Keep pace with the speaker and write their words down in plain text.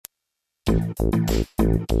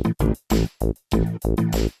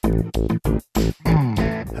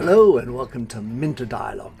Hello and welcome to Minter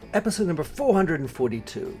Dialogue, episode number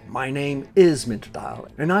 442. My name is Minter Dial,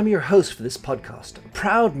 and I'm your host for this podcast, a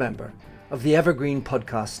proud member of the Evergreen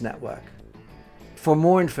Podcast Network. For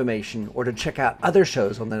more information or to check out other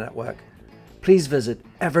shows on the network, please visit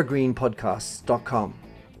evergreenpodcasts.com.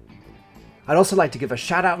 I'd also like to give a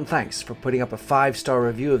shout out and thanks for putting up a 5-star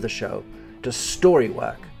review of the show to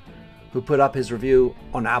Storywork, who put up his review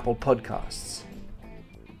on Apple Podcasts.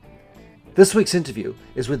 This week's interview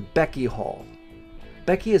is with Becky Hall.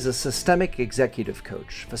 Becky is a systemic executive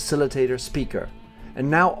coach, facilitator, speaker,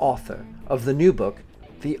 and now author of the new book,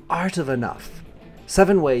 The Art of Enough: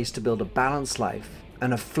 7 Ways to Build a Balanced Life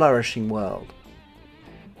and a Flourishing World.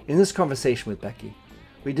 In this conversation with Becky,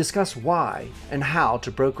 we discuss why and how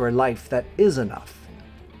to broker a life that is enough,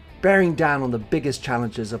 bearing down on the biggest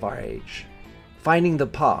challenges of our age, finding the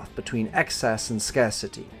path between excess and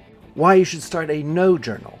scarcity, why you should start a no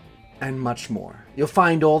journal, and much more. You'll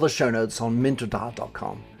find all the show notes on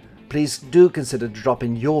minterdial.com. Please do consider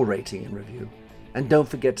dropping your rating and review, and don't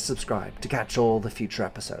forget to subscribe to catch all the future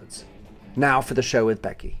episodes. Now for the show with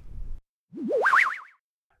Becky.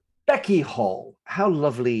 Becky Hall, how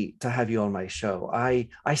lovely to have you on my show. I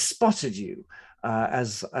spotted you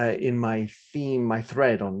in my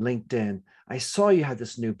thread on LinkedIn. I saw you had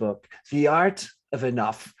this new book, The Art of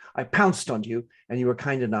Enough. I pounced on you, and you were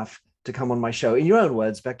kind enough to come on my show. In your own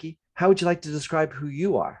words, Becky, how would you like to describe who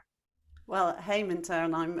you are? Well, hey, Minter,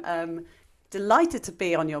 and I'm delighted to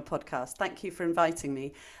be on your podcast. Thank you for inviting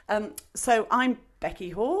me. So I'm Becky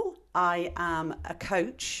Hall. I am a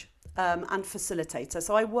coach and facilitator.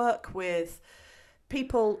 So I work with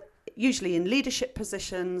people usually in leadership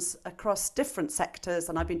positions across different sectors,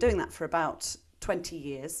 and I've been doing that for about 20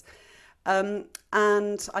 years. And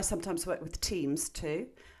I sometimes work with teams too.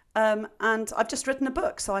 And I've just written a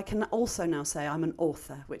book, so I can also now say I'm an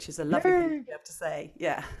author, which is a lovely thing to be able to say.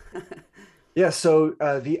 Yeah. Yeah, so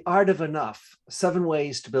The Art of Enough, 7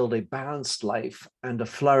 Ways to Build a Balanced Life and a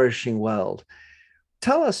Flourishing World.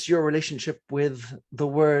 Tell us your relationship with the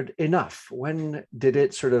word enough. When did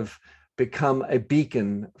it sort of become a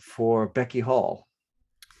beacon for Becky Hall?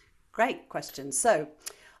 Great question. So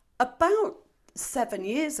about 7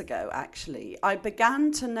 years ago, actually, I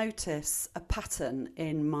began to notice a pattern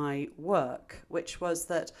in my work, which was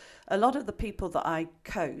that a lot of the people that I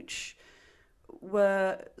coach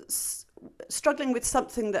were struggling with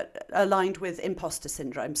something that aligned with imposter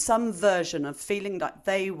syndrome, some version of feeling like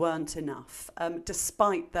they weren't enough,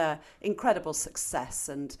 despite their incredible success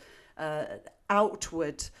and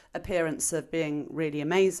outward appearance of being really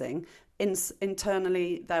amazing.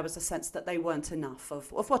 Internally, there was a sense that they weren't enough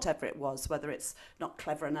of whatever it was, whether it's not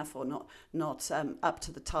clever enough or not up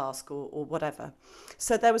to the task or whatever.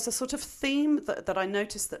 So there was a sort of theme that I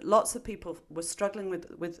noticed that lots of people were struggling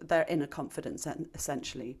with their inner confidence,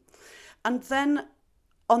 essentially. And then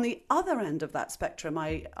on the other end of that spectrum,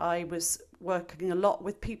 I was working a lot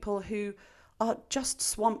with people who are just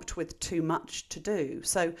swamped with too much to do.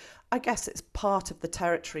 So I guess it's part of the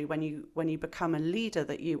territory when you become a leader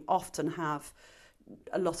that you often have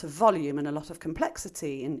a lot of volume and a lot of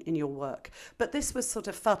complexity in your work. But this was sort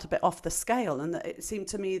of felt a bit off the scale, and it seemed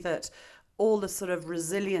to me that all the sort of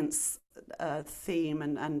resilience theme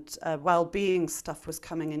and well-being stuff was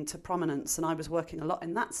coming into prominence, and I was working a lot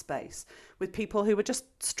in that space with people who were just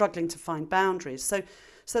struggling to find boundaries. So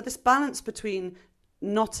this balance between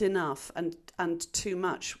not enough and too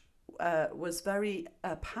much was very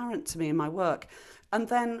apparent to me in my work. And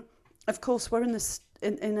then, of course, we're in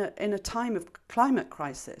a time of climate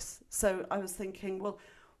crisis. So I was thinking, well,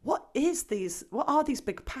 what are these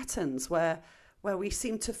big patterns where we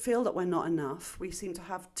seem to feel that we're not enough, we seem to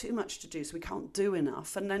have too much to do, so we can't do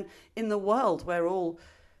enough. And then in the world, we're all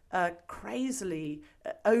crazily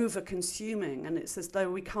over-consuming, and it's as though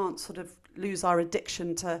we can't sort of lose our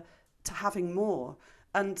addiction to having more.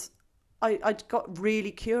 And I got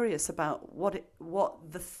really curious about what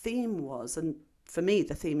the theme was, and for me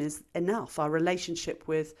the theme is enough, our relationship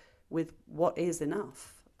with what is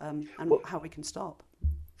enough, and how we can stop.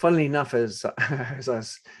 Funnily enough, as I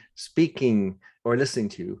was speaking or listening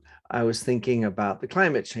to you, I was thinking about the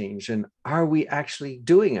climate change, and are we actually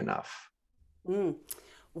doing enough?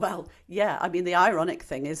 Well, yeah. I mean, the ironic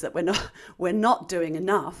thing is that we're not doing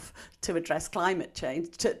enough to address climate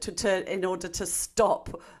change in order to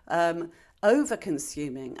stop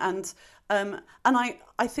over-consuming. And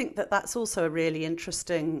I think that's also a really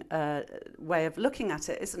interesting way of looking at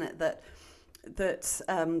it, isn't it? That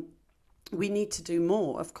we need to do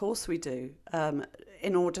more. Of course we do,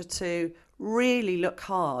 in order to really look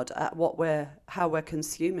hard at how we're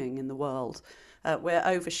consuming in the world. We're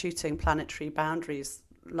overshooting planetary boundaries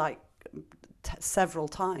like several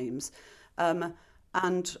times.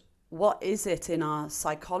 And what is it in our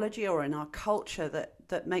psychology or in our culture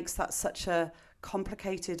that makes that such a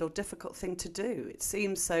complicated or difficult thing to do? It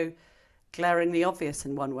seems so glaringly obvious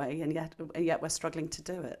in one way, and yet we're struggling to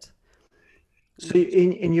do it. So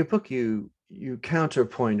in your book, you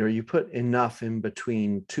counterpoint, or you put enough in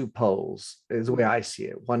between two poles, is the way I see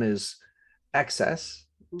it. One is excess,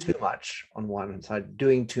 too much on one side,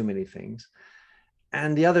 doing too many things.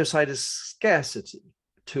 And the other side is scarcity,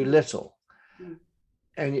 too little.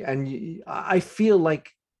 And I feel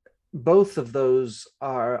like both of those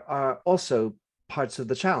are also parts of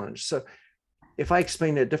the challenge. So if I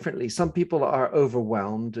explain it differently, some people are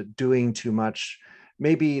overwhelmed, doing too much.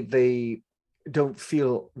 Maybe they don't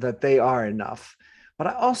feel that they are enough. But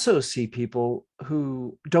I also see people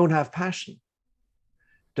who don't have passion,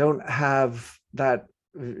 don't have that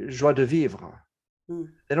joie de vivre.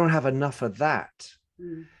 They don't have enough of that.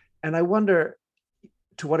 And I wonder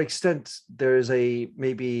to what extent there is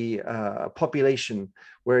maybe a population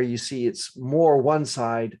where you see it's more one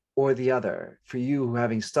side or the other. For you,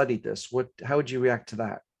 having studied this, how would you react to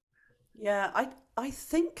that? Yeah, I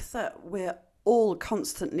think that we're all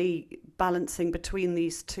constantly balancing between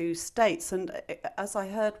these two states. And as I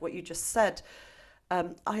heard what you just said,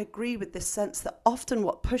 I agree with this sense that often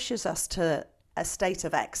what pushes us to a state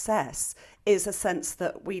of excess is a sense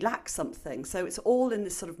that we lack something. So it's all in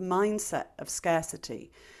this sort of mindset of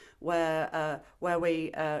scarcity, where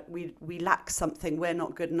we lack something, we're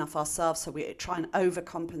not good enough ourselves, so we try and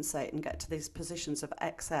overcompensate and get to these positions of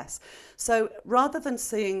excess. So rather than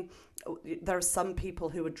seeing there are some people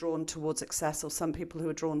who are drawn towards excess or some people who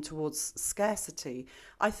are drawn towards scarcity,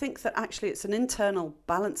 I think that actually it's an internal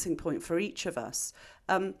balancing point for each of us.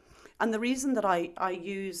 And the reason that I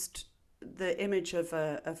used the image of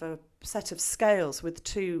a set of scales with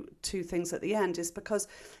two things at the end is because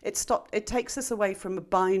it takes us away from a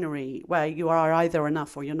binary where you are either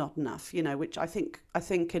enough or you're not enough, which I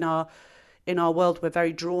think in our world we're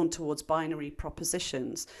very drawn towards binary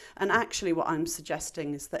propositions. And actually what I'm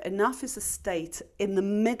suggesting is that enough is a state in the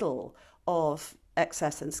middle of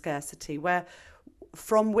excess and scarcity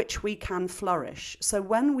from which we can flourish. So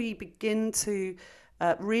when we begin to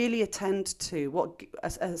really attend to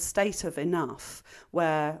a state of enough,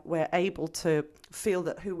 where we're able to feel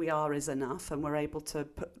that who we are is enough, and we're able to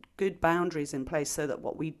put good boundaries in place so that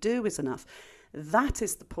what we do is enough, that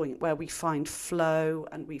is the point where we find flow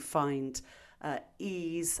and we find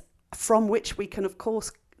ease, from which we can, of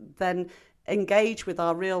course, then engage with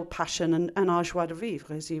our real passion and our joie de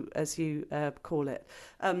vivre, as you call it.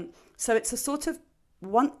 So it's a sort of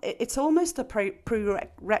it's almost a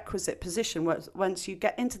prerequisite position where once you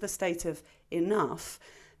get into the state of enough,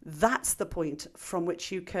 that's the point from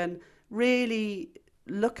which you can really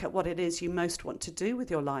look at what it is you most want to do with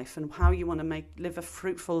your life and how you want to live a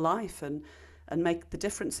fruitful life and make the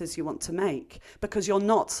differences you want to make, because you're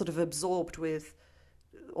not sort of absorbed with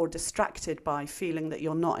or distracted by feeling that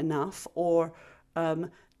you're not enough, or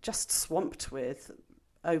just swamped with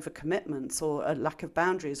overcommitments or a lack of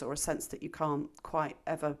boundaries, or a sense that you can't quite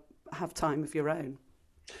ever have time of your own.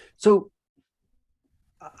 So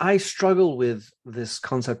I struggle with this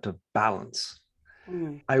concept of balance.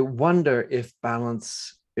 I wonder if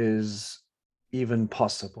balance is even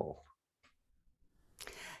possible.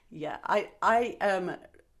 Yeah, the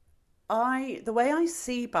way I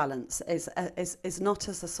see balance is not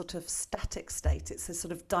as a sort of static state. It's a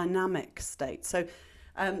sort of dynamic state. So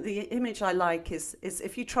the image I like is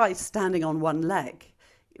if you try standing on one leg,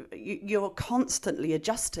 you're constantly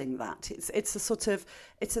adjusting that.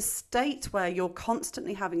 It's a state where you're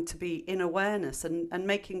constantly having to be in awareness and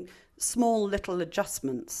making small little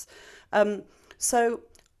adjustments. So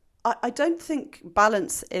I don't think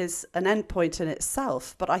balance is an endpoint in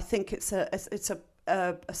itself, but I think it's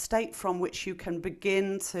a state from which you can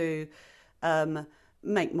begin to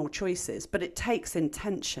make more choices. But it takes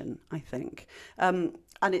intention, I think, and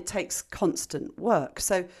it takes constant work.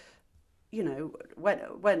 So,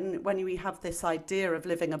 when we have this idea of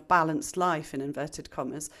living a balanced life, in inverted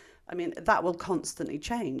commas, I mean, that will constantly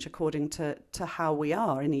change according to how we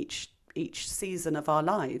are in each season of our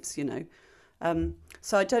lives,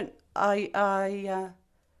 So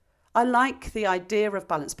I like the idea of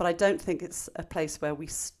balance, but I don't think it's a place where we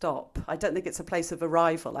stop. I don't think it's a place of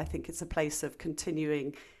arrival. I think it's a place of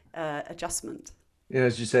continuing adjustment. Yeah,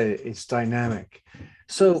 as you say, it's dynamic.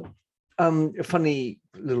 So A funny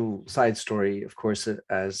little side story, of course,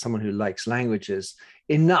 as someone who likes languages,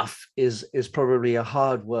 enough is probably a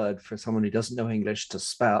hard word for someone who doesn't know English to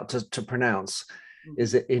spell, to pronounce.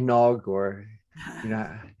 Is it enog, or, you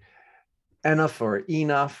know, enough or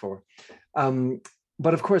enough, or, um,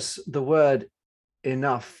 but of course, the word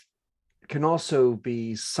enough can also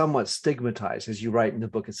be somewhat stigmatized. As you write in the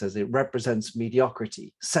book, it says it represents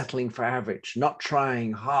mediocrity, settling for average, not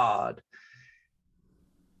trying hard.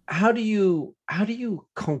 How do you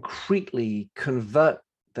concretely convert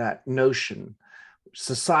that notion,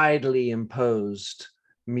 societally imposed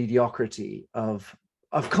mediocrity, of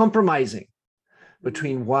compromising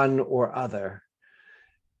between one or other,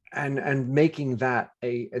 and making that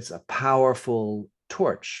it's a powerful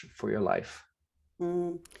torch for your life?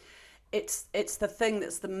 Mm. It's the thing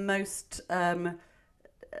that's the most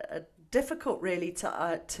difficult, really,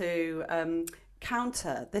 to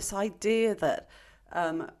counter this idea that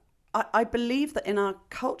I believe that in our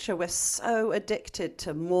culture we're so addicted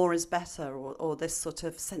to more is better, or this sort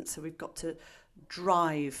of sense that we've got to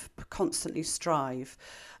constantly strive.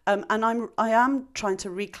 And I am trying to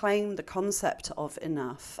reclaim the concept of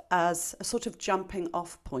enough as a sort of jumping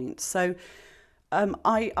off point. So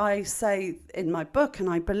I say in my book, and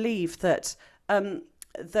I believe that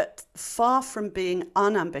that far from being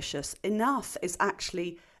unambitious, enough is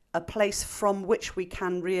actually a place from which we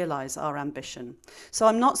can realize our ambition. So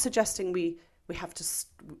I'm not suggesting we have to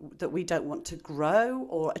that we don't want to grow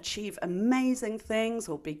or achieve amazing things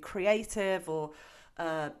or be creative or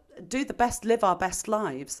live our best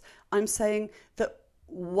lives. I'm saying that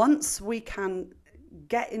once we can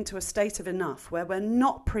get into a state of enough where we're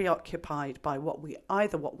not preoccupied by what we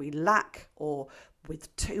lack or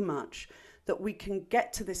with too much, that we can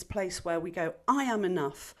get to this place where we go, I am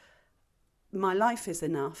enough, my life is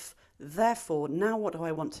enough, therefore now what do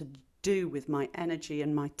I want to do with my energy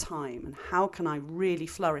and my time, and how can I really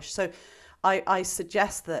flourish? So I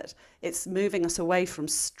suggest that it's moving us away from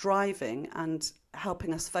striving and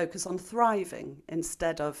helping us focus on thriving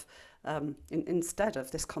instead of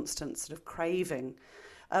this constant sort of craving.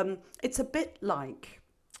 It's a bit like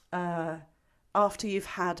after you've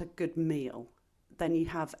had a good meal, then you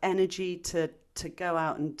have energy to go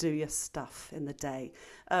out and do your stuff in the day,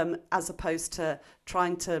 as opposed to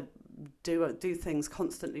trying to do things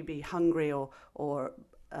constantly, be hungry or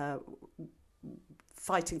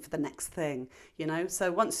fighting for the next thing, you know.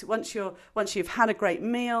 So once you've had a great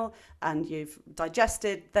meal and you've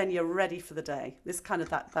digested, then you're ready for the day. This kind of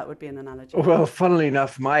that would be an analogy. Well, funnily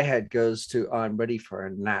enough, my head goes to, I'm ready for a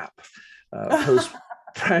nap,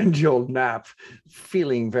 postprandial nap,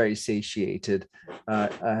 feeling very satiated,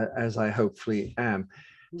 as I hopefully am.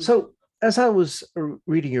 So as I was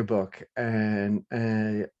reading your book, and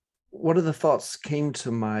one of the thoughts came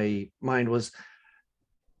to my mind was,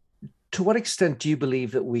 to what extent do you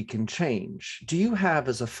believe that we can change? Do you have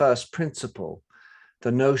as a first principle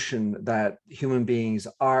the notion that human beings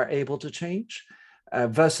are able to change,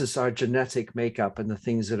 versus our genetic makeup and the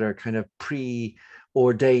things that are kind of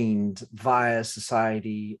preordained via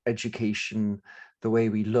society, education, the way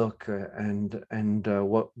we look, and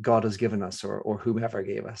what God has given us, or whomever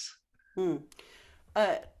gave us?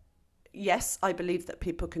 Yes, I believe that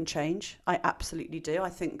people can change. I absolutely do. I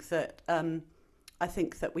think that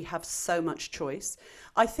we have so much choice.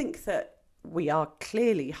 I think that we are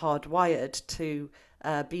clearly hardwired to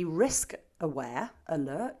be risk aware,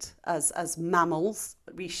 alert. As mammals,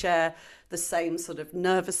 we share the same sort of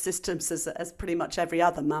nervous systems as pretty much every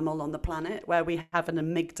other mammal on the planet, where we have an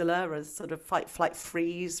amygdala, a sort of fight, flight,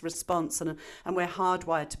 freeze response, and we're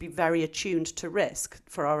hardwired to be very attuned to risk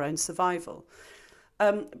for our own survival.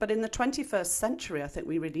 But in the 21st century, I think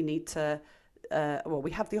we really need to,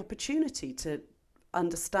 we have the opportunity to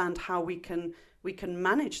understand how we can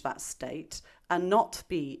manage that state and not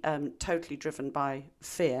be totally driven by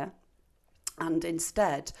fear, and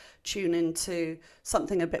instead tune into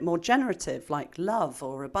something a bit more generative, like love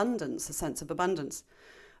or abundance, a sense of abundance.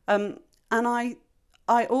 And I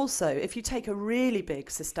also, if you take a really big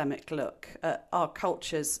systemic look at our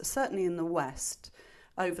cultures, certainly in the West,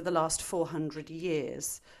 over the last 400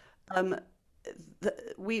 years,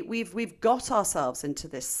 we've got ourselves into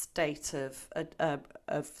this state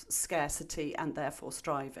of scarcity and therefore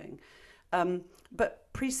striving.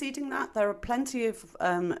 But preceding that, there are plenty of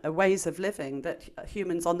ways of living that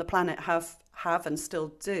humans on the planet have and still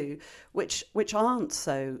do, which aren't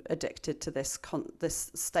so addicted to this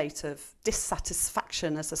state of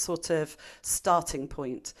dissatisfaction as a sort of starting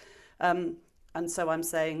point. And so I'm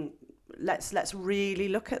saying, let's really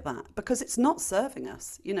look at that, because it's not serving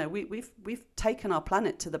us. You know, we've taken our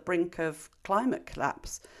planet to the brink of climate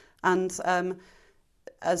collapse, and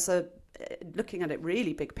looking at it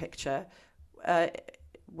really big picture,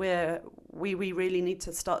 where we really need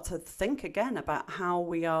to start to think again about how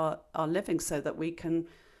we are living so that we can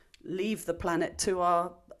leave the planet to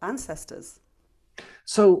our ancestors.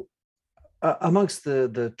 So, amongst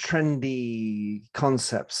the trendy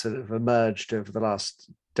concepts that have emerged over the last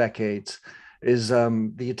decades is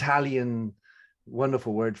the Italian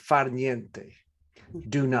wonderful word far niente,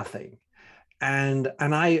 do nothing. And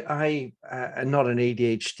I am not an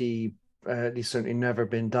ADHD, at least certainly never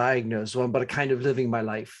been diagnosed one, but a kind of living my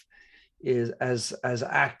life is as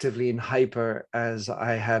actively and hyper as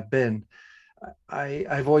I have been.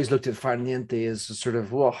 I've always looked at far niente as a sort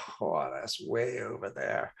of, whoa, oh, that's way over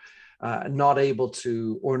there. Not able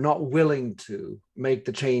to or not willing to make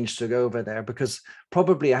the change to go over there because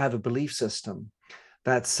probably I have a belief system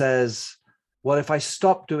that says, well, if I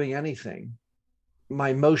stop doing anything,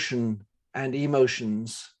 my motion and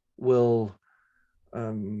emotions will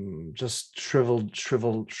just shrivel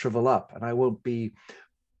up, and I won't be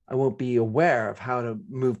aware of how to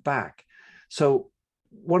move back. So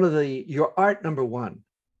one of your art number one,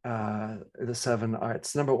 the 7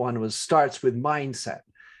 arts, number one starts with mindset.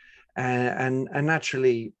 And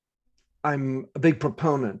naturally, I'm a big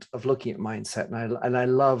proponent of looking at mindset, and I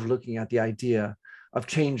love looking at the idea of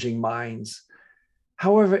changing minds.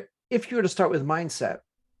 However, if you were to start with mindset,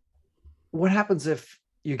 what happens if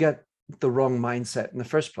you get the wrong mindset in the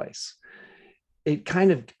first place? It kind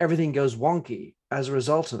of, everything goes wonky as a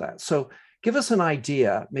result of that. So give us an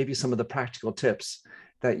idea, maybe some of the practical tips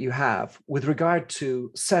that you have with regard to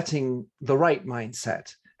setting the right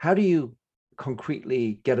mindset. How do you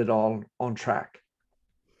concretely get it all on track?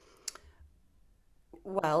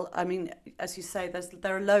 Well, I mean, as you say,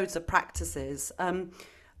 there are loads of practices,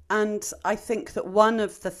 and I think that one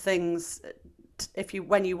of the things,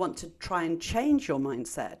 when you want to try and change your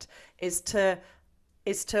mindset, is to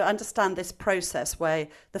understand this process where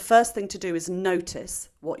the first thing to do is notice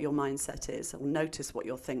what your mindset is, or notice what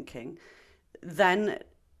you're thinking. Then,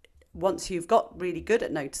 once you've got really good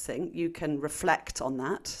at noticing, you can reflect on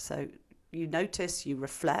that. So you notice, you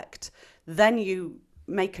reflect, then you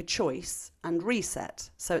make a choice and reset.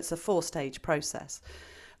 So it's a 4-stage process.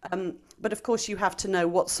 But of course, you have to know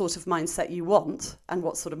what sort of mindset you want and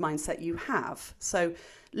what sort of mindset you have. So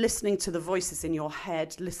listening to the voices in your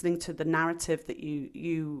head, listening to the narrative that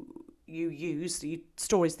you use, the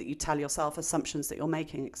stories that you tell yourself, assumptions that you're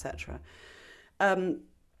making, etc.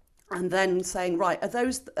 And then saying, right,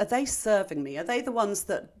 are they serving me? Are they the ones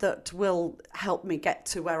that will help me get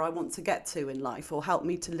to where I want to get to in life, or help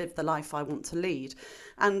me to live the life I want to lead?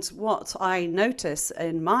 And what I notice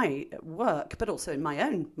in my work, but also in my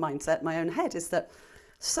own mindset, my own head, is that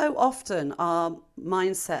so often our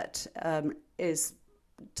mindset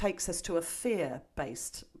takes us to a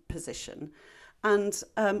fear-based position. And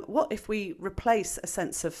what if we replace a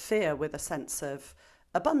sense of fear with a sense of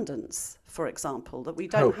abundance, for example, that we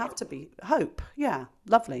don't have to be hope. Yeah,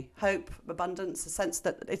 lovely. Hope, abundance, a sense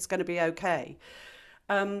that it's going to be okay.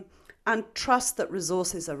 And trust that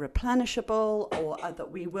resources are replenishable, or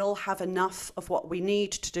that we will have enough of what we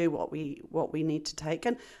need to do what we need to take.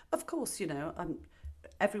 And of course, you know,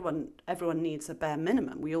 everyone needs a bare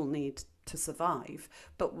minimum. We all need to survive,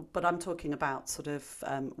 but I'm talking about sort of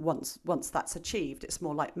once that's achieved, it's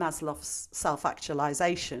more like Maslow's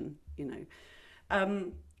self-actualization, you know.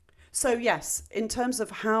 So yes, in terms of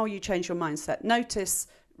how you change your mindset, notice,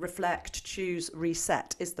 reflect, choose,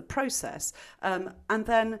 reset is the process. And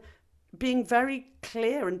then being very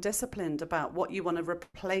clear and disciplined about what you want to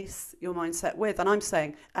replace your mindset with. And I'm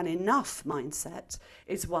saying an enough mindset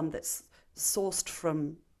is one that's sourced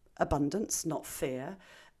from abundance, not fear,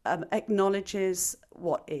 acknowledges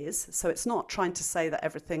what is. So it's not trying to say that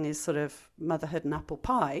everything is sort of motherhood and apple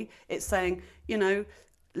pie. It's saying, you know,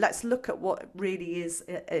 let's look at what really is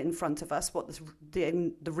in front of us, what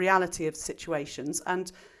the reality of situations,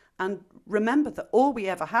 and remember that all we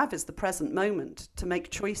ever have is the present moment to make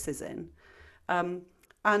choices in,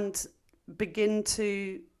 and begin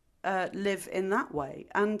to live in that way.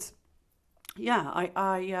 And yeah,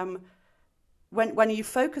 when you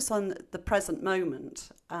focus on the present moment,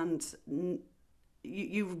 and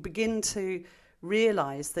you begin to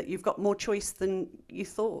realize that you've got more choice than you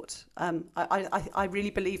thought. I really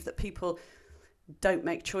believe that people don't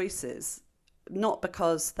make choices, not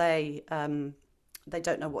because they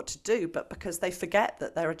don't know what to do, but because they forget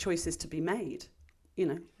that there are choices to be made, you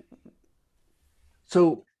know.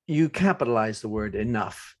 So you capitalize the word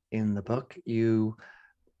enough in the book. You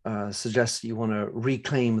suggest you want to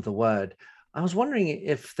reclaim the word. I was wondering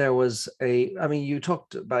if there was you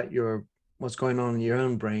talked about what's going on in your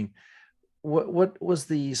own brain. What was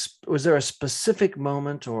there a specific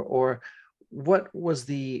moment or what was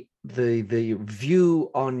the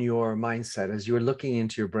view on your mindset as you were looking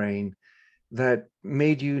into your brain that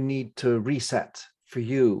made you need to reset for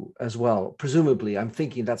you as well? Presumably, I'm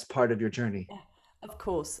thinking that's part of your journey. Yeah, of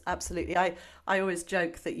course, absolutely. I always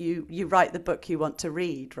joke that you write the book you want to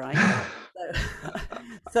read, right? So,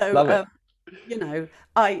 so Love it. you know,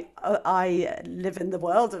 I live in the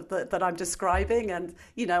world that I'm describing, and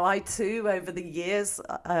I too, over the years,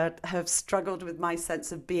 have struggled with my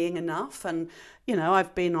sense of being enough, and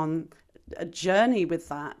I've been on a journey with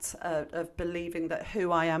that of believing that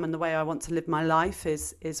who I am and the way I want to live my life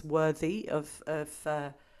is worthy of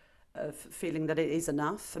feeling that it is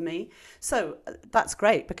enough for me. So that's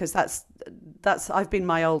great, because that's I've been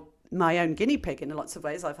my own guinea pig in lots of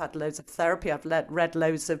ways. I've had loads of therapy. I've read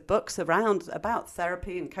loads of books around about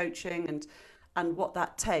therapy and coaching and what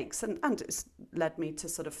that takes, and it's led me to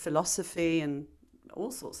sort of philosophy and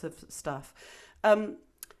all sorts of stuff. And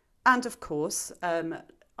of course,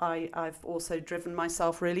 I've also driven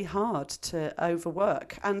myself really hard to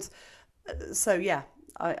overwork, and so yeah,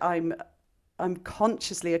 I'm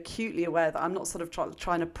consciously, acutely aware that I'm not sort of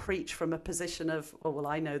trying to preach from a position of, oh, well,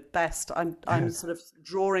 I know best. I'm sort of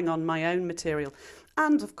drawing on my own material,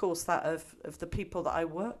 and of course that of the people that I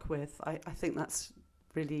work with. I think that's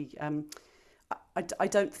really. I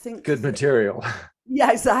don't think. Good material.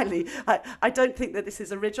 Yeah, exactly. I don't think that this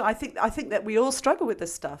is original. I think that we all struggle with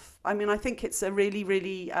this stuff. I mean, I think it's a really,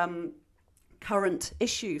 really current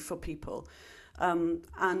issue for people,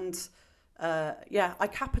 and. Yeah, I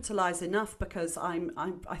capitalize enough because I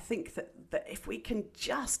think that if we can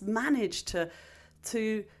just manage to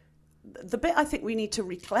the bit I think we need to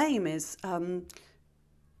reclaim is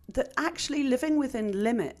that actually living within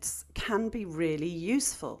limits can be really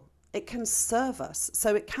useful. It can serve us,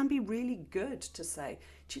 so it can be really good to say,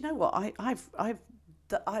 do you know what? I've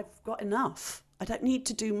got enough. I don't need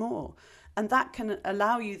to do more, and that can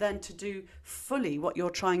allow you then to do fully what you're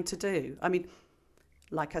trying to do. I mean,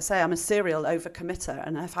 like I say, I'm a serial overcommitter,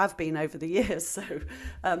 and I have been over the years. So,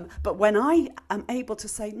 but when I am able to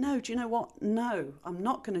say, no, do you know what? No, I'm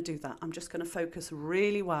not going to do that. I'm just going to focus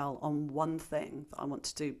really well on one thing that I want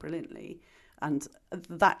to do brilliantly. And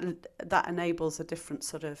that enables a different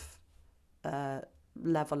sort of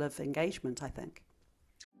level of engagement, I think.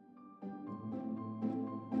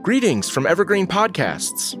 Greetings from Evergreen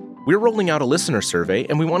Podcasts. We're rolling out a listener survey,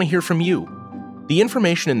 and we want to hear from you. The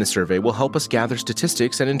information in the survey will help us gather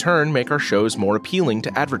statistics and in turn make our shows more appealing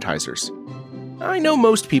to advertisers. I know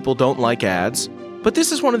most people don't like ads, but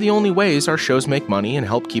this is one of the only ways our shows make money and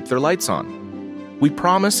help keep their lights on. We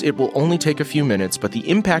promise it will only take a few minutes, but the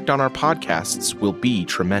impact on our podcasts will be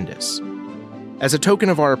tremendous. As a token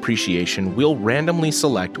of our appreciation, we'll randomly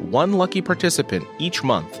select one lucky participant each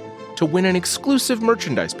month to win an exclusive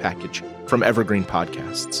merchandise package from Evergreen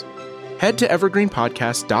Podcasts. Head to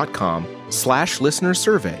evergreenpodcast.com/listener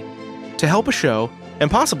survey to help a show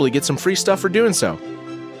and possibly get some free stuff for doing so.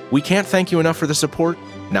 We can't thank you enough for the support.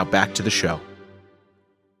 Now back to the show.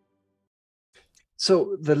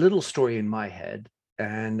 So the little story in my head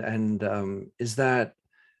is that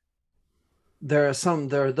there are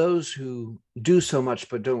those who do so much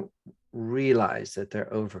but don't realize that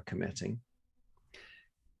they're overcommitting.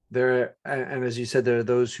 And as you said, there are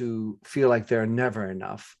those who feel like they're never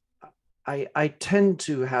enough. I tend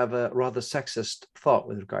to have a rather sexist thought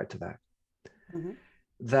with regard to that. Mm-hmm.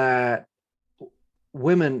 That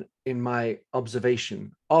women, in my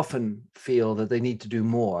observation, often feel that they need to do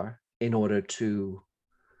more in order to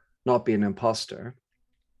not be an imposter.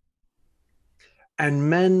 And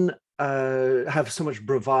men have so much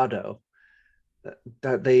bravado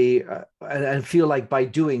that they and feel like by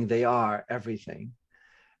doing they are everything.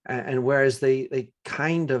 And whereas they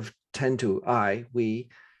kind of tend to, we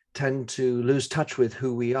tend to lose touch with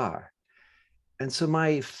who we are. And so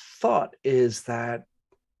my thought is that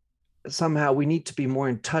somehow we need to be more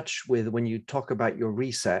in touch with, when you talk about your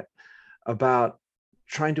reset, about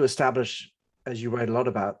trying to establish, as you write a lot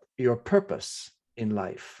about, your purpose in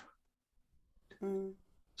life. Mm.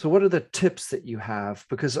 So what are the tips that you have?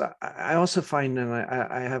 Because I also find, and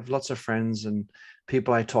I have lots of friends and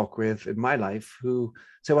people I talk with in my life who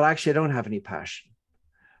say, well, actually, I don't have any passion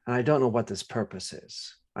and I don't know what this purpose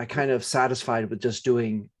is. I kind of satisfied with just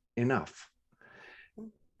doing enough,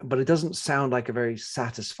 but it doesn't sound like a very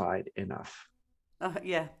satisfied enough.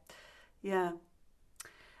 Yeah.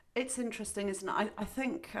 It's interesting, isn't it? I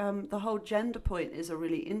think the whole gender point is a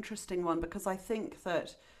really interesting one, because I think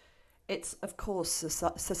that it's, of course,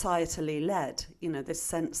 societally led, this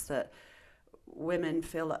sense that women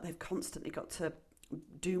feel like they've constantly got to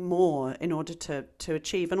do more in order to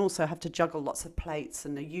achieve, and also have to juggle lots of plates,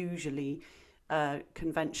 and are usually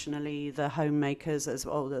conventionally the homemakers as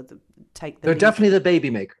well. They're definitely the baby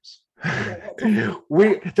makers.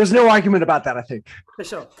 There's no argument about that, I think. For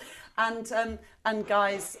sure. And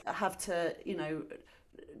guys have to,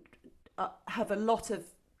 have a lot of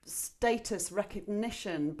status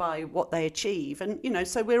recognition by what they achieve, and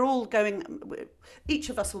so we're all each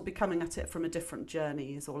of us will be coming at it from a different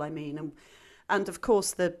journey, is all I mean. And of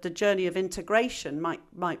course the journey of integration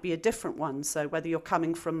might be a different one. So whether you're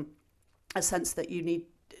coming from a sense that you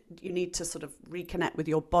need to sort of reconnect with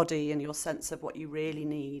your body and your sense of what you really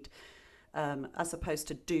need, as opposed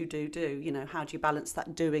to do, how do you balance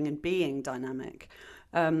that doing and being dynamic?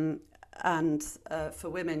 And for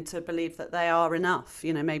women to believe that they are enough,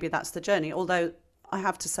 maybe that's the journey. Although I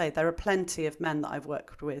have to say there are plenty of men that I've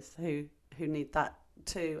worked with who need that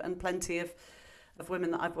too, and plenty of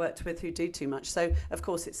women that I've worked with who do too much. So of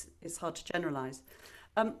course it's hard to generalize.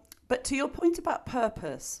 But to your point about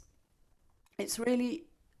purpose, it's a really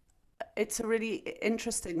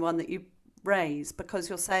interesting one that you raise, because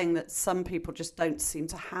you're saying that some people just don't seem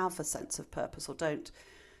to have a sense of purpose, or don't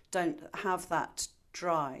have that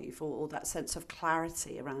drive or that sense of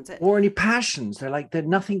clarity around it, or any passions. They're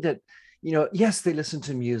nothing that, yes, they listen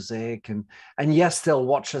to music and yes, they'll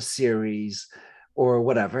watch a series or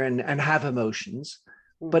whatever and have emotions,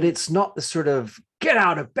 but it's not the sort of get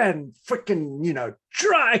out of bed and freaking,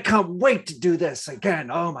 try, I can't wait to do this again,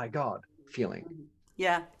 oh my God feeling.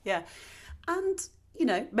 Yeah. And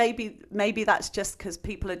maybe that's just because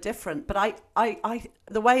people are different, but I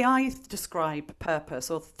the way I describe purpose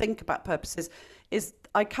or think about purpose is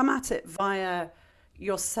I come at it via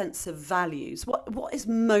your sense of values. What is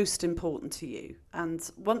most important to you? And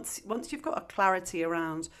once you've got a clarity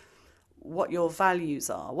around what your values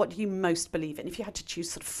are, what do you most believe in? If you had to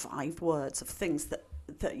choose sort of 5 words of things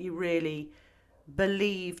that you really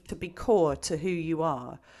believe to be core to who you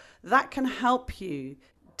are, that can help you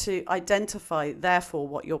to identify, therefore,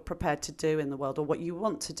 what you're prepared to do in the world or what you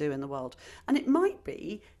want to do in the world. And it might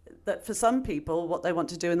be that for some people, what they want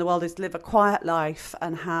to do in the world is live a quiet life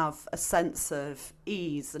and have a sense of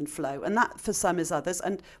ease and flow. And that for some is others.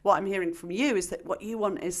 And what I'm hearing from you is that what you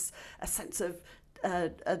want is a sense of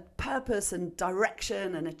a purpose and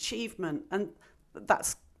direction and achievement. And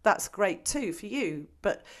that's great too for you,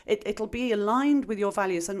 but it'll be aligned with your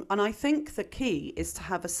values. And I think the key is to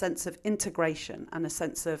have a sense of integration and a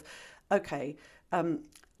sense of,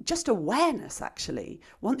 just awareness, actually.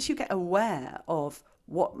 Once you get aware of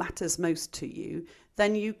what matters most to you,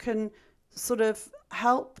 then you can sort of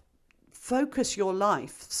help focus your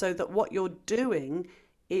life so that what you're doing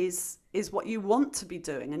is what you want to be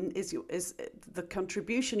doing, and is the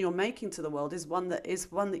contribution you're making to the world is one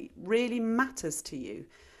that really matters to you.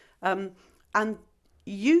 And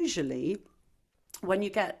usually when you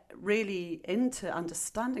get really into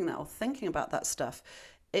understanding that or thinking about that stuff,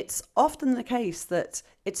 it's often the case that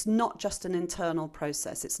it's not just an internal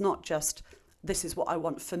process. It's not just, this is what I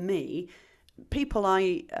want for me. People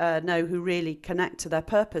I know who really connect to their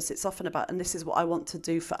purpose, it's often about, and this is what I want to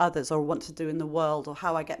do for others or want to do in the world, or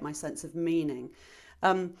how I get my sense of meaning.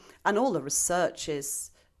 And all the research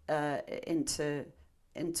is into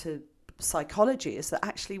psychology is that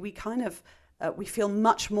actually we kind of we feel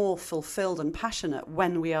much more fulfilled and passionate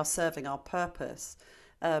when we are serving our purpose,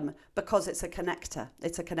 because it's a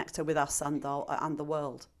connector with us and the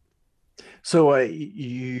world. So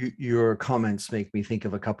your comments make me think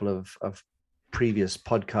of a couple of previous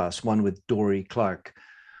podcasts, one with Dory Clark,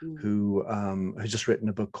 who has just written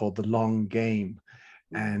a book called The Long Game,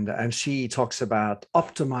 and she talks about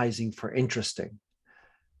optimizing for interesting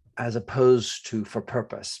as opposed to for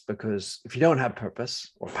purpose, because if you don't have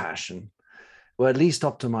purpose or passion, well, at least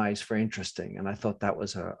optimize for interesting. And I thought that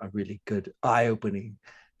was a really good eye-opening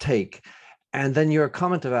take. And then your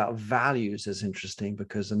comment about values is interesting,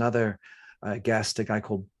 because another guest, a guy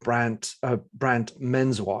called Brant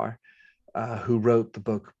Menswar, who wrote the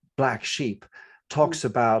book Black Sheep, talks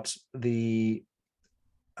about the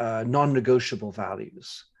non-negotiable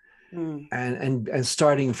values. And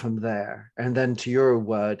starting from there, and then to your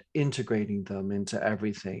word, integrating them into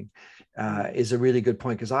everything is a really good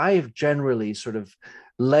point, because I've generally sort of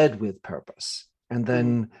led with purpose and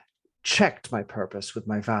then checked my purpose with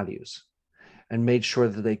my values and made sure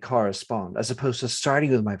that they correspond, as opposed to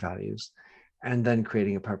starting with my values and then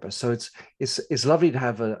creating a purpose. So it's lovely to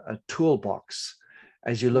have a toolbox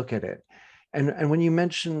as you look at it. And when you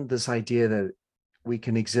mentioned this idea that we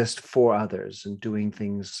can exist for others and doing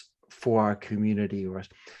things for our community, or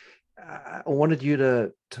I wanted you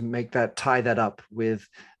to tie that up with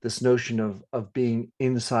this notion of being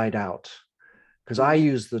inside out, because I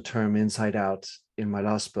use the term inside out in my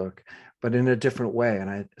last book, but in a different way.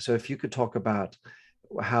 And so if you could talk about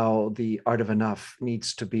how the art of enough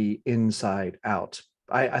needs to be inside out.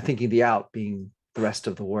 I thinking the out being the rest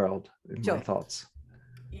of the world in my Sure. thoughts.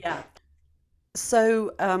 Yeah.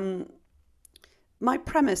 So my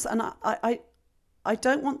premise, and I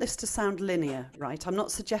don't want this to sound linear, right? I'm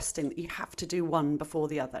not suggesting that you have to do one before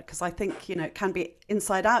the other, because I think, it can be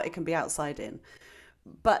inside out, it can be outside in.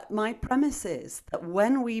 But my premise is that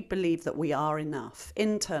when we believe that we are enough,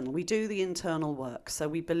 internal, we do the internal work. So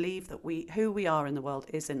we believe that who we are in the world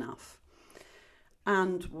is enough.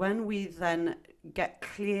 And when we then get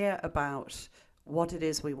clear about what it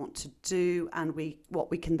is we want to do and what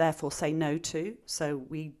we can therefore say no to, so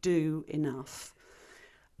we do enough,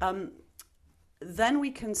 then we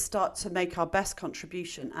can start to make our best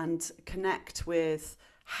contribution and connect with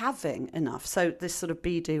having enough. So this sort of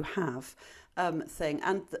be, do, have thing.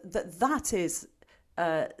 And that is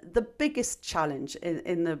the biggest challenge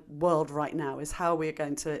in the world right now, is how we're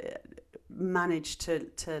going to manage to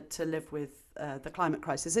live with the climate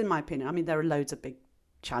crisis, in my opinion. I mean, there are loads of big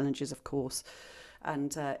challenges, of course,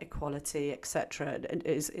 and equality, etc.,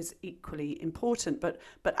 is equally important. But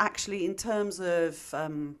actually, in terms of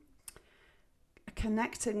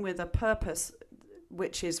connecting with a purpose,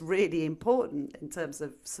 which is really important in terms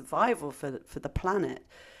of survival for the planet,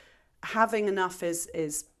 having enough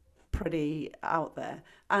is pretty out there.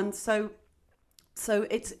 And so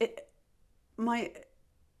it's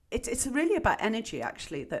really about energy,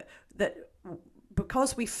 actually, that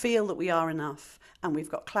because we feel that we are enough and we've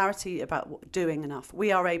got clarity about doing enough,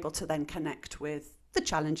 we are able to then connect with the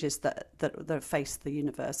challenges that face the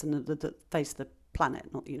universe and that face the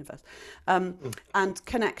planet, not the universe, and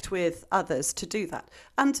connect with others to do that.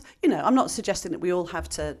 And, I'm not suggesting that we all have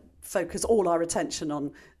to focus all our attention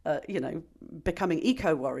on, becoming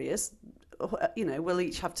eco-warriors. We'll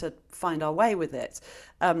each have to find our way with it.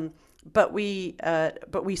 But we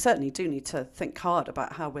certainly do need to think hard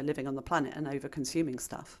about how we're living on the planet and over-consuming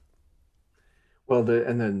stuff. Well,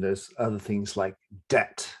 and then there's other things like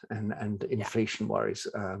debt and inflation worries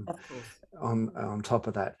Of course. on top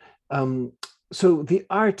of that. So the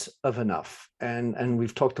art of enough, and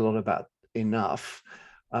we've talked a lot about enough.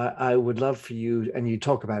 I would love for you, and you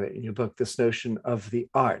talk about it in your book, this notion of the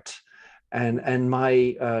art, and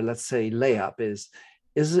my let's say layup is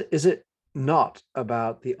it not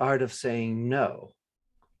about the art of saying no?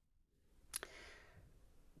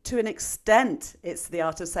 To an extent, it's the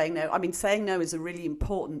art of saying no. I mean, saying no is a really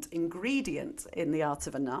important ingredient in the art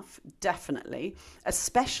of enough, definitely,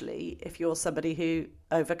 especially if you're somebody who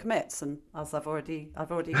overcommits. And as I've already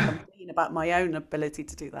complained about my own ability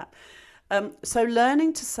to do that. So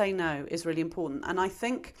learning to say no is really important. And I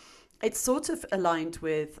think it's sort of aligned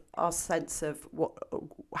with our sense of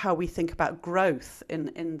how we think about growth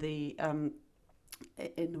in the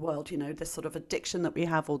world. This sort of addiction that we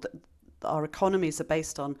have, or that our economies are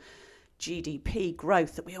based on GDP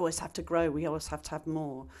growth, that we always have to grow, we always have to have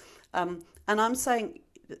more. And I'm saying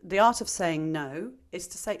the art of saying no is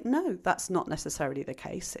to say, no, that's not necessarily the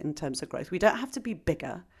case in terms of growth. We don't have to be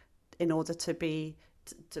bigger in order to be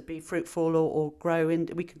fruitful or grow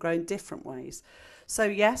we can grow in different ways. So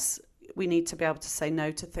yes, we need to be able to say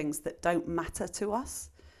no to things that don't matter to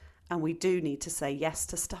us. And we do need to say yes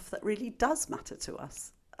to stuff that really does matter to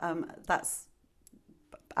us. That's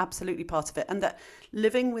absolutely part of it. And that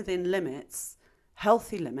living within limits,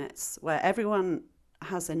 healthy limits, where everyone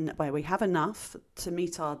where we have enough to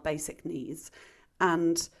meet our basic needs,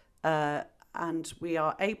 and we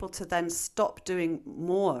are able to then stop doing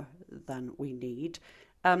more than we need,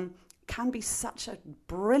 can be such a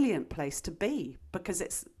brilliant place to be,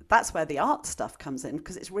 because that's where the art stuff comes in,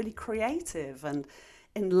 because it's really creative and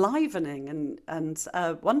enlivening and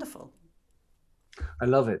wonderful. I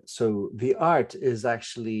love it. So the art is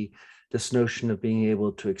actually this notion of being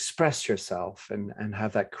able to express yourself and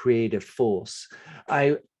have that creative force.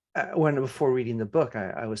 Before reading the book,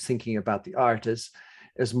 I was thinking about the art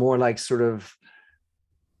as more like sort of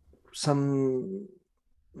some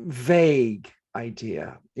vague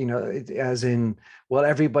idea, as in, well,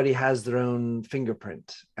 everybody has their own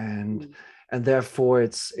fingerprint, and therefore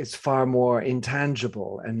it's far more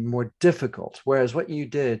intangible and more difficult. Whereas what you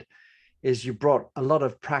did is you brought a lot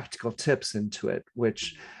of practical tips into it,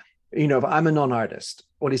 which, if I'm a non-artist,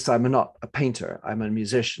 or at least I'm not a painter, I'm a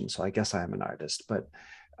musician, so I guess I am an artist, but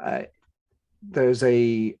there's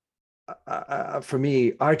for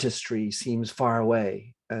me, artistry seems far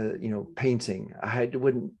away, painting, I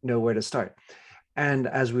wouldn't know where to start. And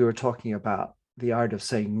as we were talking about the art of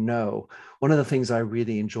saying no, one of the things I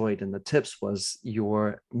really enjoyed in the tips was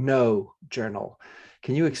your no journal.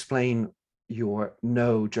 Can you explain your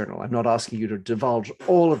no journal. I'm not asking you to divulge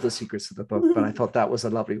all of the secrets of the book, but I thought that was a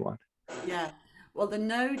lovely one. Yeah. Well, the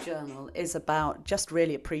no journal is about just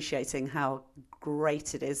really appreciating how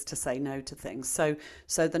great it is to say no to things. So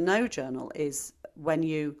the no journal is when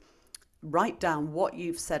you write down what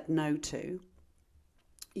you've said no to.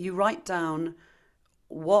 You write down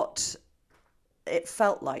what it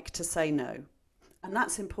felt like to say no. And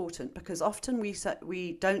that's important because often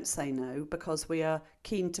we don't say no because we are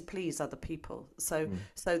keen to please other people. So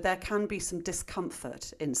there can be some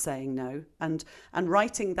discomfort in saying no, and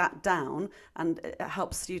writing that down, and it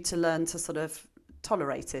helps you to learn to sort of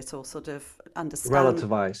tolerate it or sort of understand.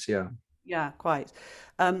 Relativize, yeah. Yeah, quite.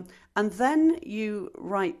 And then you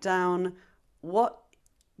write down what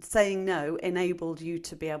saying no enabled you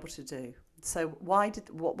to be able to do. So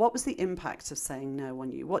what was the impact of saying no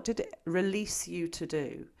on you? What did it release you to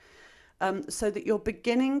do? So that you're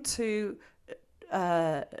beginning to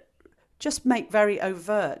just make very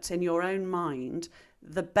overt in your own mind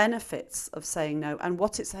the benefits of saying no and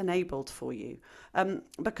what it's enabled for you.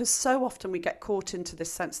 Because so often we get caught into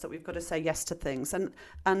this sense that we've got to say yes to things, and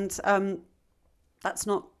that's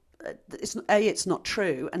not, it's not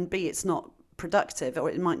true, and B, it's not productive, or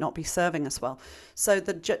it might not be serving us well. So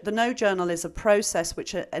the no journal is a process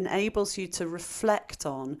which enables you to reflect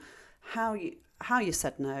on how you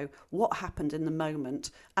said no, what happened in the moment,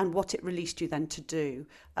 and what it released you then to do.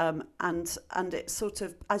 And it's sort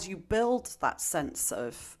of, as you build that sense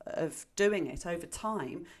of doing it over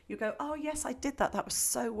time, you go, oh yes, I did that. That was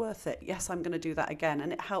so worth it. Yes, I'm going to do that again.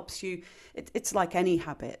 And it helps you. It's like any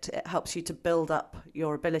habit. It helps you to build up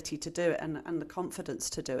your ability to do it and the confidence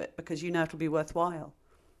to do it, because you know it'll be worthwhile.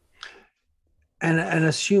 And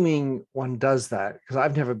assuming one does that, because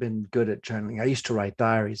I've never been good at journaling. I used to write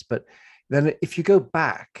diaries, but then if you go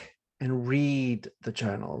back and read the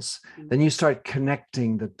journals, then you start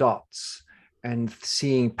connecting the dots and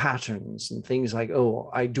seeing patterns and things like, oh,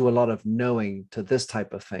 I do a lot of knowing to this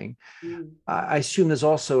type of thing. I assume there's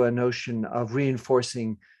also a notion of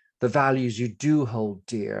reinforcing the values you do hold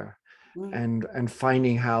dear, and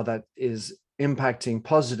finding how that is impacting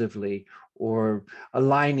positively or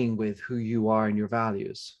aligning with who you are and your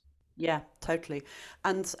values. Yeah, totally.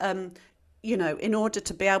 And you know, in order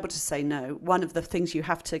to be able to say no, one of the things you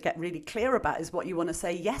have to get really clear about is what you want to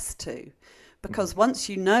say yes to. Because once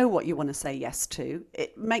you know what you want to say yes to,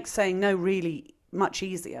 it makes saying no really much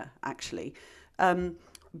easier, actually.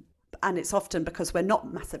 And it's often because we're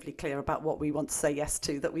not massively clear about what we want to say yes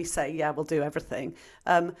to that we say, yeah, we'll do everything.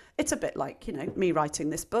 It's a bit like, you know, me writing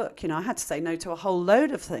this book. You know, I had to say no to a whole load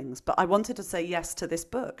of things, but I wanted to say yes to this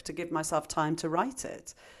book to give myself time to write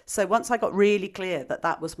it. So once I got really clear that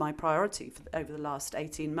that was my priority over the last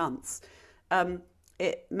 18 months,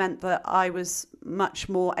 it meant that I was much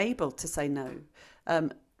more able to say no,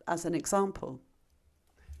 as an example.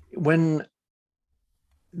 When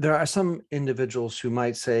there are some individuals who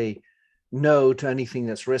might say no to anything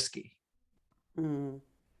that's risky,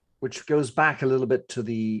 which goes back a little bit to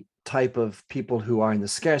the type of people who are in the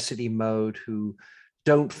scarcity mode, who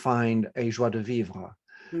don't find a joie de vivre.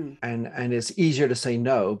 And it's easier to say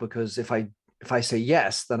no, because if I say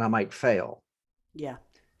yes, then I might fail. Yeah.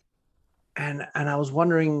 And I was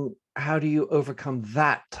wondering, how do you overcome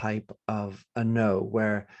that type of a no,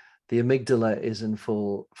 where the amygdala is in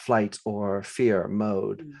full flight or fear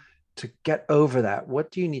mode? To get over that,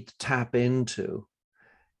 what do you need to tap into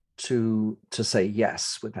to say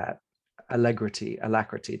yes with that alacrity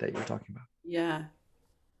that you're talking about?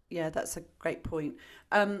 Yeah, that's a great point.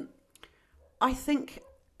 I think,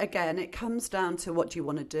 again, it comes down to what do you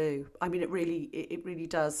want to do. I mean, it really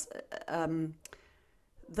does.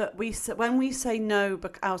 That when we say no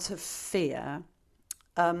out of fear,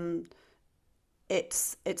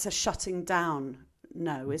 it's a shutting down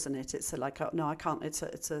no, isn't it? It's no, I can't. It's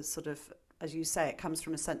a sort of, as you say, it comes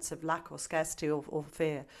from a sense of lack or scarcity or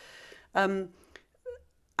fear. And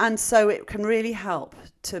so it can really help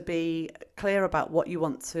to be clear about what you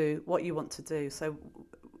want to do. So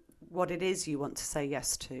what it is you want to say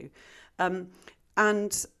yes to.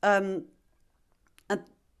 And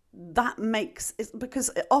that makes it,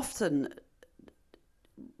 because often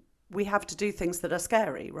we have to do things that are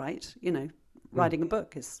scary, right? You know, writing a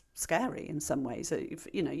book is scary in some ways. If,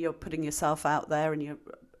 you know, you're putting yourself out there, and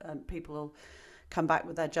people will come back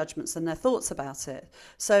with their judgments and their thoughts about it.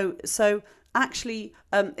 So actually,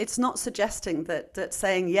 it's not suggesting that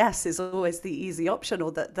saying yes is always the easy option,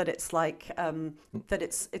 or that it's like that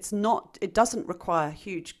it's not. It doesn't require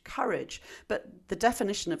huge courage, but the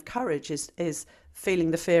definition of courage is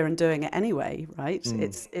feeling the fear and doing it anyway, right?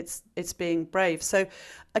 It's being brave. So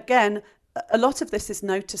again, a lot of this is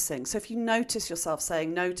noticing. So if you notice yourself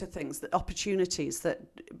saying no to things, that opportunities that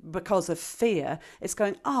because of fear, it's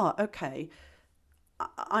going, okay,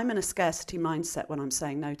 I'm in a scarcity mindset when I'm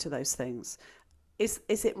saying no to those things. Is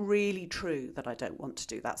it really true that I don't want to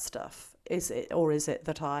do that stuff? Is it, or is it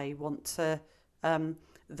that I want to,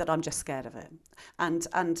 that I'm just scared of it?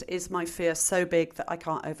 And is my fear so big that I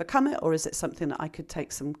can't overcome it, or is it something that I could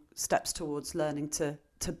take some steps towards learning to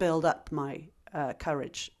build up my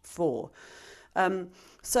courage for?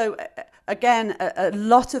 So again, a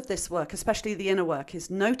lot of this work, especially the inner work,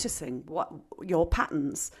 is noticing what your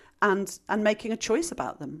patterns and making a choice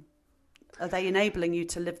about them. Are they enabling you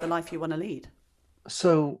to live the life you want to lead?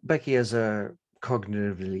 So, Becky, as a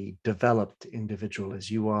cognitively developed individual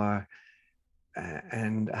as you are,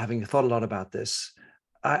 and having thought a lot about this,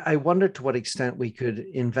 I wonder to what extent we could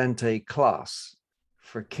invent a class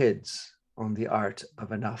for kids on the art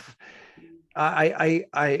of enough. I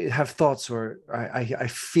have thoughts where I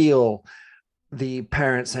feel the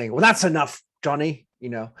parents saying, well, that's enough, Johnny.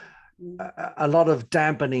 A lot of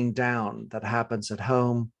dampening down that happens at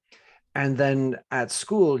home. And then at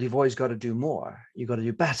school, you've always got to do more. You've got to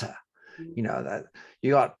do better. That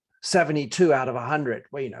you got 72 out of 100.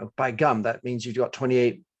 Well, by gum, that means you've got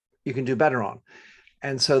 28 you can do better on.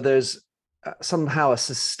 And so there's somehow a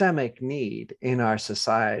systemic need in our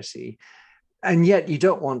society. And yet you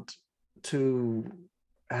don't want to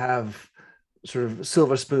have sort of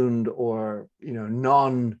silver spooned or,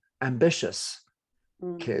 non-ambitious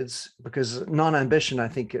kids, because non-ambition, I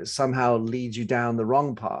think, somehow leads you down the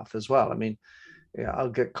wrong path as well. I mean, I'll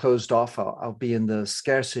get closed off. I'll be in the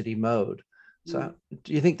scarcity mode. So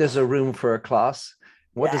do you think there's a room for a class?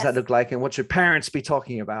 What does that look like? And what should parents be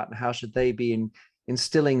talking about? And how should they be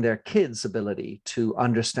instilling their kids' ability to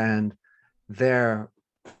understand their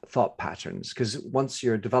thought patterns? Because once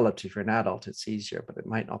you're developed, if you're an adult, it's easier, but it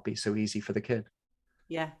might not be so easy for the kid.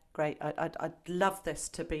 Yeah, great. I'd love this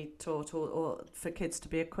to be taught, or for kids to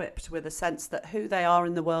be equipped with a sense that who they are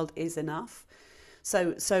in the world is enough.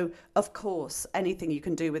 So of course, anything you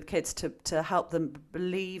can do with kids to help them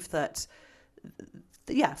believe that,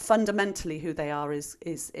 fundamentally who they are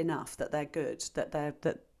is enough, that they're good, that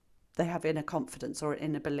they have inner confidence or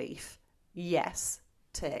inner belief. Yes,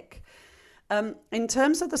 tick. In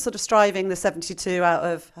terms of the sort of striving, the 72 out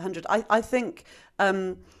of 100, I think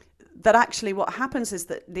that actually what happens is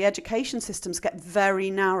that the education systems get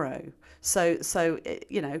very narrow. So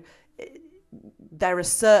there are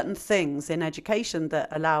certain things in education that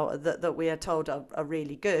allow that we are told are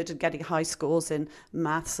really good, and getting high scores in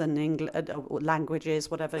maths and English,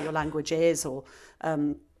 languages, whatever your language is, or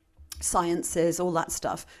sciences, all that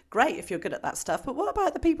stuff. Great if you're good at that stuff. But what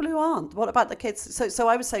about the people who aren't? What about the kids? So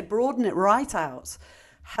I would say broaden it right out.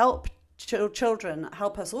 Help children,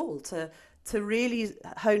 help us all to really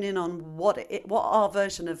hone in on what our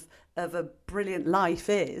version of a brilliant life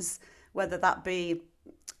is, whether that be,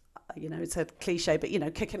 it's a cliche, but,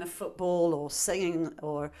 kicking a football or singing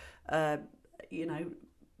or,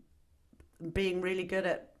 being really good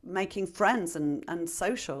at making friends and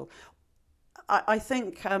social. I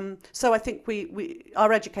think, so I think we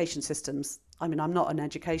our education systems, I mean, I'm not an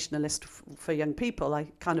educationalist for young people. I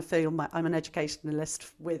kind of feel I'm an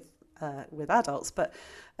educationalist with adults, but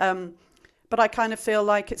I kind of feel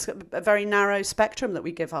like it's a very narrow spectrum that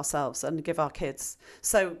we give ourselves and give our kids.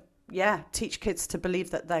 So yeah, teach kids to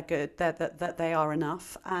believe that they're good, that they are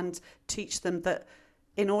enough, and teach them that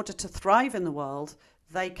in order to thrive in the world,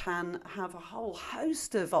 they can have a whole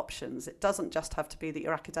host of options. It doesn't just have to be that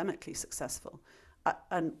you're academically successful.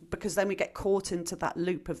 And because then we get caught into that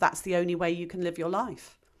loop of that's the only way you can live your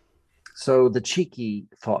life. So the cheeky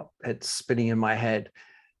thought that's spinning in my head,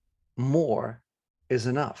 more is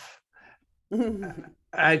enough.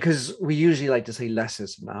 Because we usually like to say less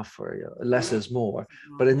is enough, or less is more.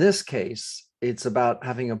 But in this case, it's about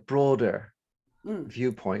having a broader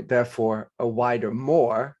viewpoint, therefore a wider,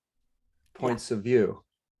 more points of view.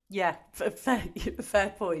 Yeah, fair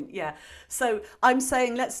point. Yeah. So I'm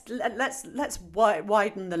saying let's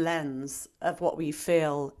widen the lens of what we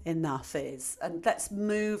feel enough is, and let's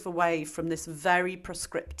move away from this very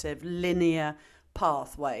prescriptive linear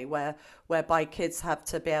pathway whereby kids have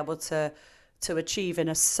to be able to achieve in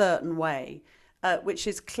a certain way, which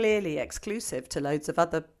is clearly exclusive to loads of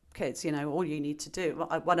other kids. All you need to do.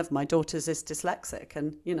 One of my daughters is dyslexic,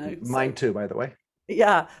 and mine too, by the way.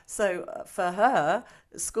 Yeah, so for her,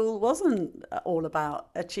 school wasn't all about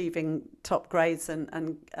achieving top grades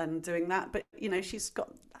and doing that, but she's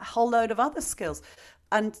got a whole load of other skills,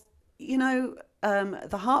 and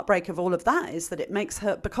the heartbreak of all of that is that it makes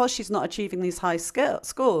her, because she's not achieving these high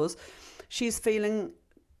scores, she's feeling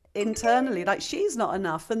internally, like she's not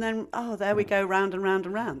enough, and then there we go, round and round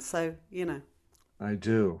and round. So I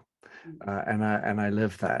do. And I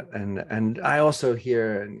live that, and I also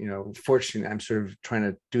hear, fortunately, I'm sort of trying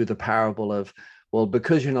to do the parable of, well,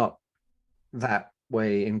 because you're not that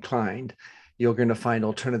way inclined, you're going to find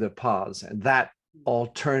alternative paths, and that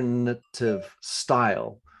alternative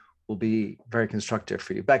style will be very constructive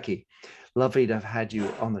for you. Becky, lovely to have had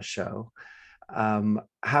you on the show.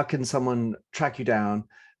 How can someone track you down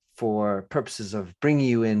for purposes of bringing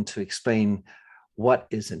you in to explain what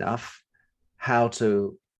is enough, how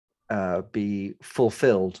to be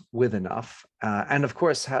fulfilled with enough, and of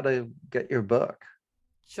course, how to get your book?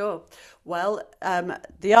 Sure. Well,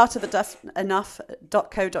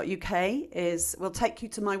 theartofenough.co.uk will take you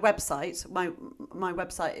to my website. My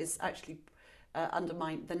website is actually under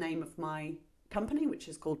the name of my company, which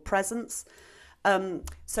is called Presence.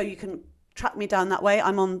 So you can track me down that way.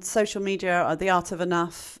 I'm on social media, The Art of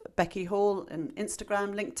Enough, Becky Hall, and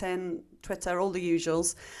Instagram, LinkedIn, Twitter, all the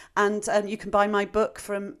usuals. And you can buy my book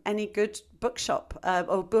from any good bookshop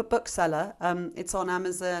or bookseller. It's on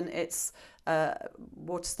Amazon. It's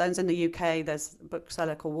Waterstones in the UK. There's a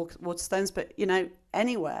bookseller called Waterstones, but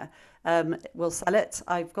anywhere will sell it.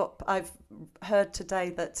 I've heard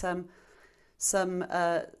today that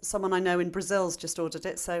someone I know in Brazil's just ordered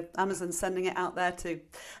it, so Amazon's sending it out there too.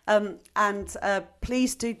 And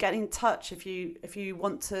please do get in touch if you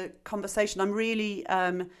want to conversation. I'm really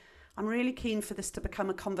keen for this to become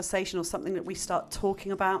a conversation or something that we start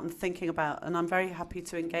talking about and thinking about. And I'm very happy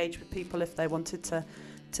to engage with people if they wanted to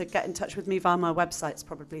get in touch with me via my website. It's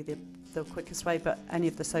probably the quickest way, but any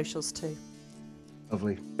of the socials too.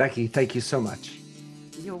 Lovely. Becky, thank you so much.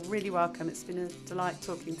 You're really welcome. It's been a delight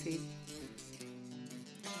talking to you.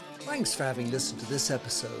 Thanks for having listened to this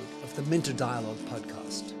episode of the Minter Dialogue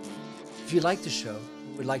podcast. If you like the show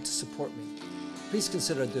and would like to support me, please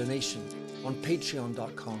consider a donation on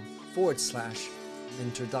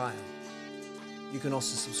patreon.com/MinterDial. You can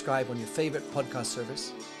also subscribe on your favorite podcast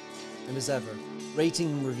service. And as ever, rating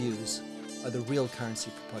and reviews are the real currency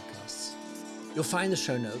for podcasts. You'll find the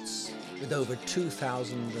show notes with over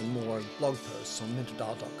 2,000 and more blog posts on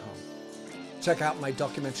minterdial.com. Check out my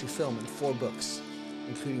documentary film and 4 books,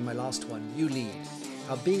 including my last one, You Lead,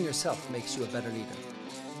 How Being Yourself Makes You a Better Leader.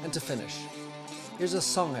 And to finish, here's a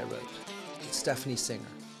song I wrote with Stephanie Singer,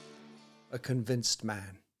 A Convinced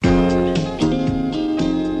Man.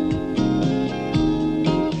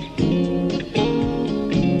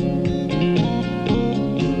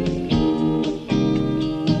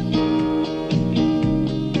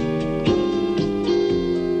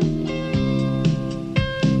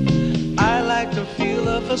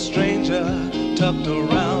 A stranger tucked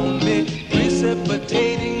around me,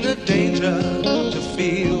 precipitating the danger. To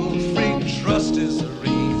feel free, trust is the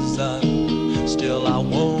reason. Still I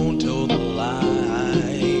won't toe the line.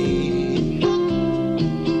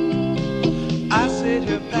 I sit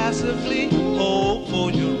here passively, hope for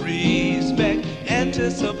your respect,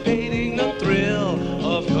 anticipating the thrill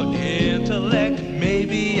of your intellect.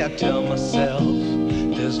 Maybe I tell myself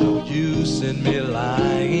there's no use in me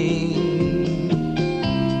lying.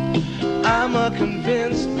 I'm a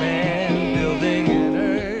convinced man, building an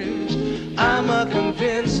urge. I'm a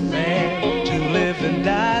convinced man, to live and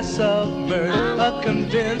die submerged. A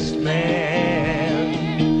convinced man,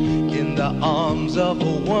 in the arms of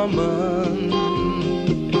a woman.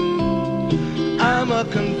 I'm a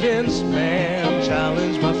convinced man,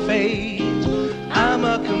 challenge my fate. I'm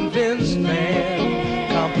a convinced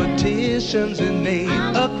man, competition's innate.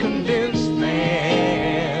 A convinced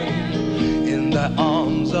man, in the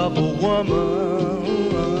arms of a woman.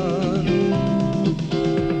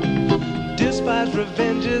 Despise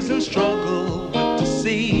revenges and struggle with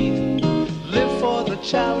deceit. Live for the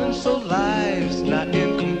challenge so life's not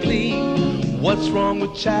incomplete. What's wrong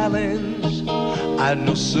with challenge? I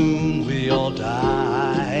know soon we all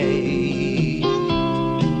die.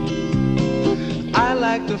 I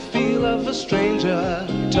like the feel of a stranger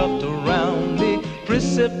tucked around me,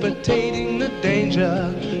 precipitating the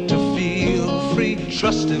danger. To feel free,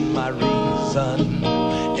 trust in my reason,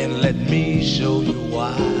 and let me show you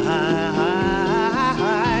why.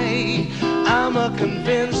 I'm a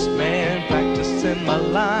convinced man, practicing my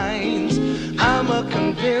lines. I'm a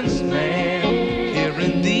convinced man, here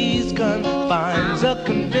in these confines. A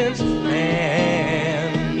convinced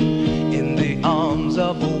man, in the arms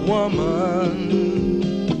of a woman.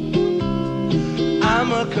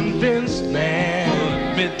 I'm a convinced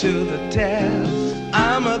man, admit to the test.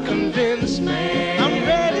 I'm a convinced man, I'm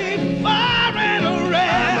ready for an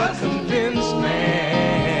arrest. I'm a convinced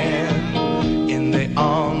man, in the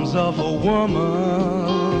arms of a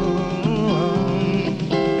woman.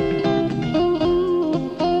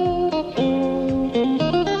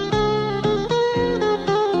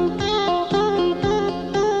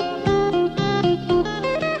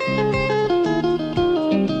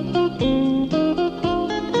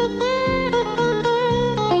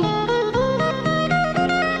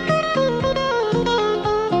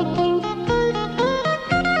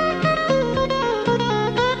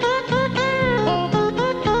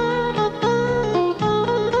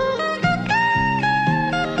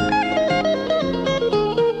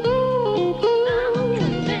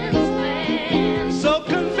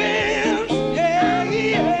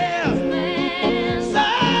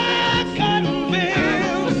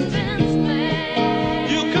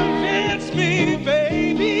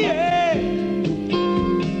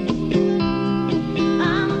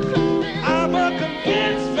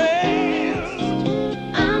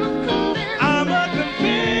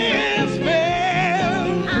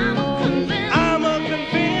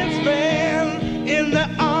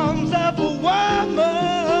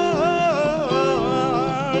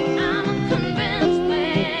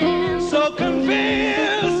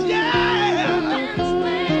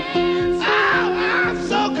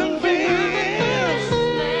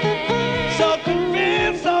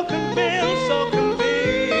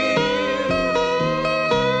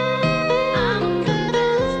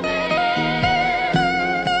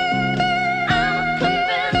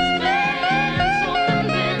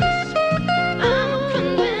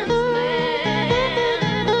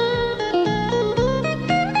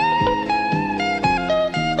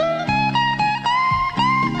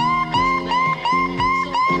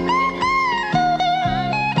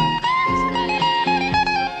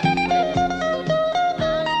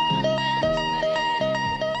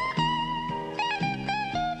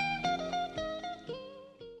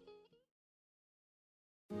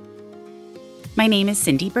 My name is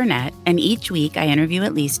Cindy Burnett, and each week I interview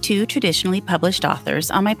at least 2 traditionally published authors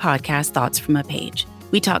on my podcast, Thoughts from a Page.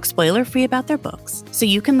 We talk spoiler-free about their books, so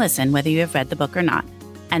you can listen whether you have read the book or not.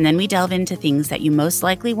 And then we delve into things that you most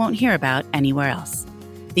likely won't hear about anywhere else.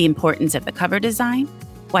 The importance of the cover design,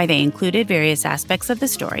 why they included various aspects of the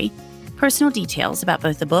story, personal details about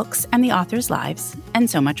both the books and the authors' lives, and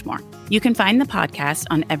so much more. You can find the podcast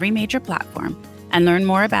on every major platform and learn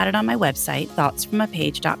more about it on my website,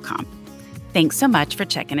 thoughtsfromapage.com. Thanks so much for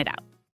checking it out.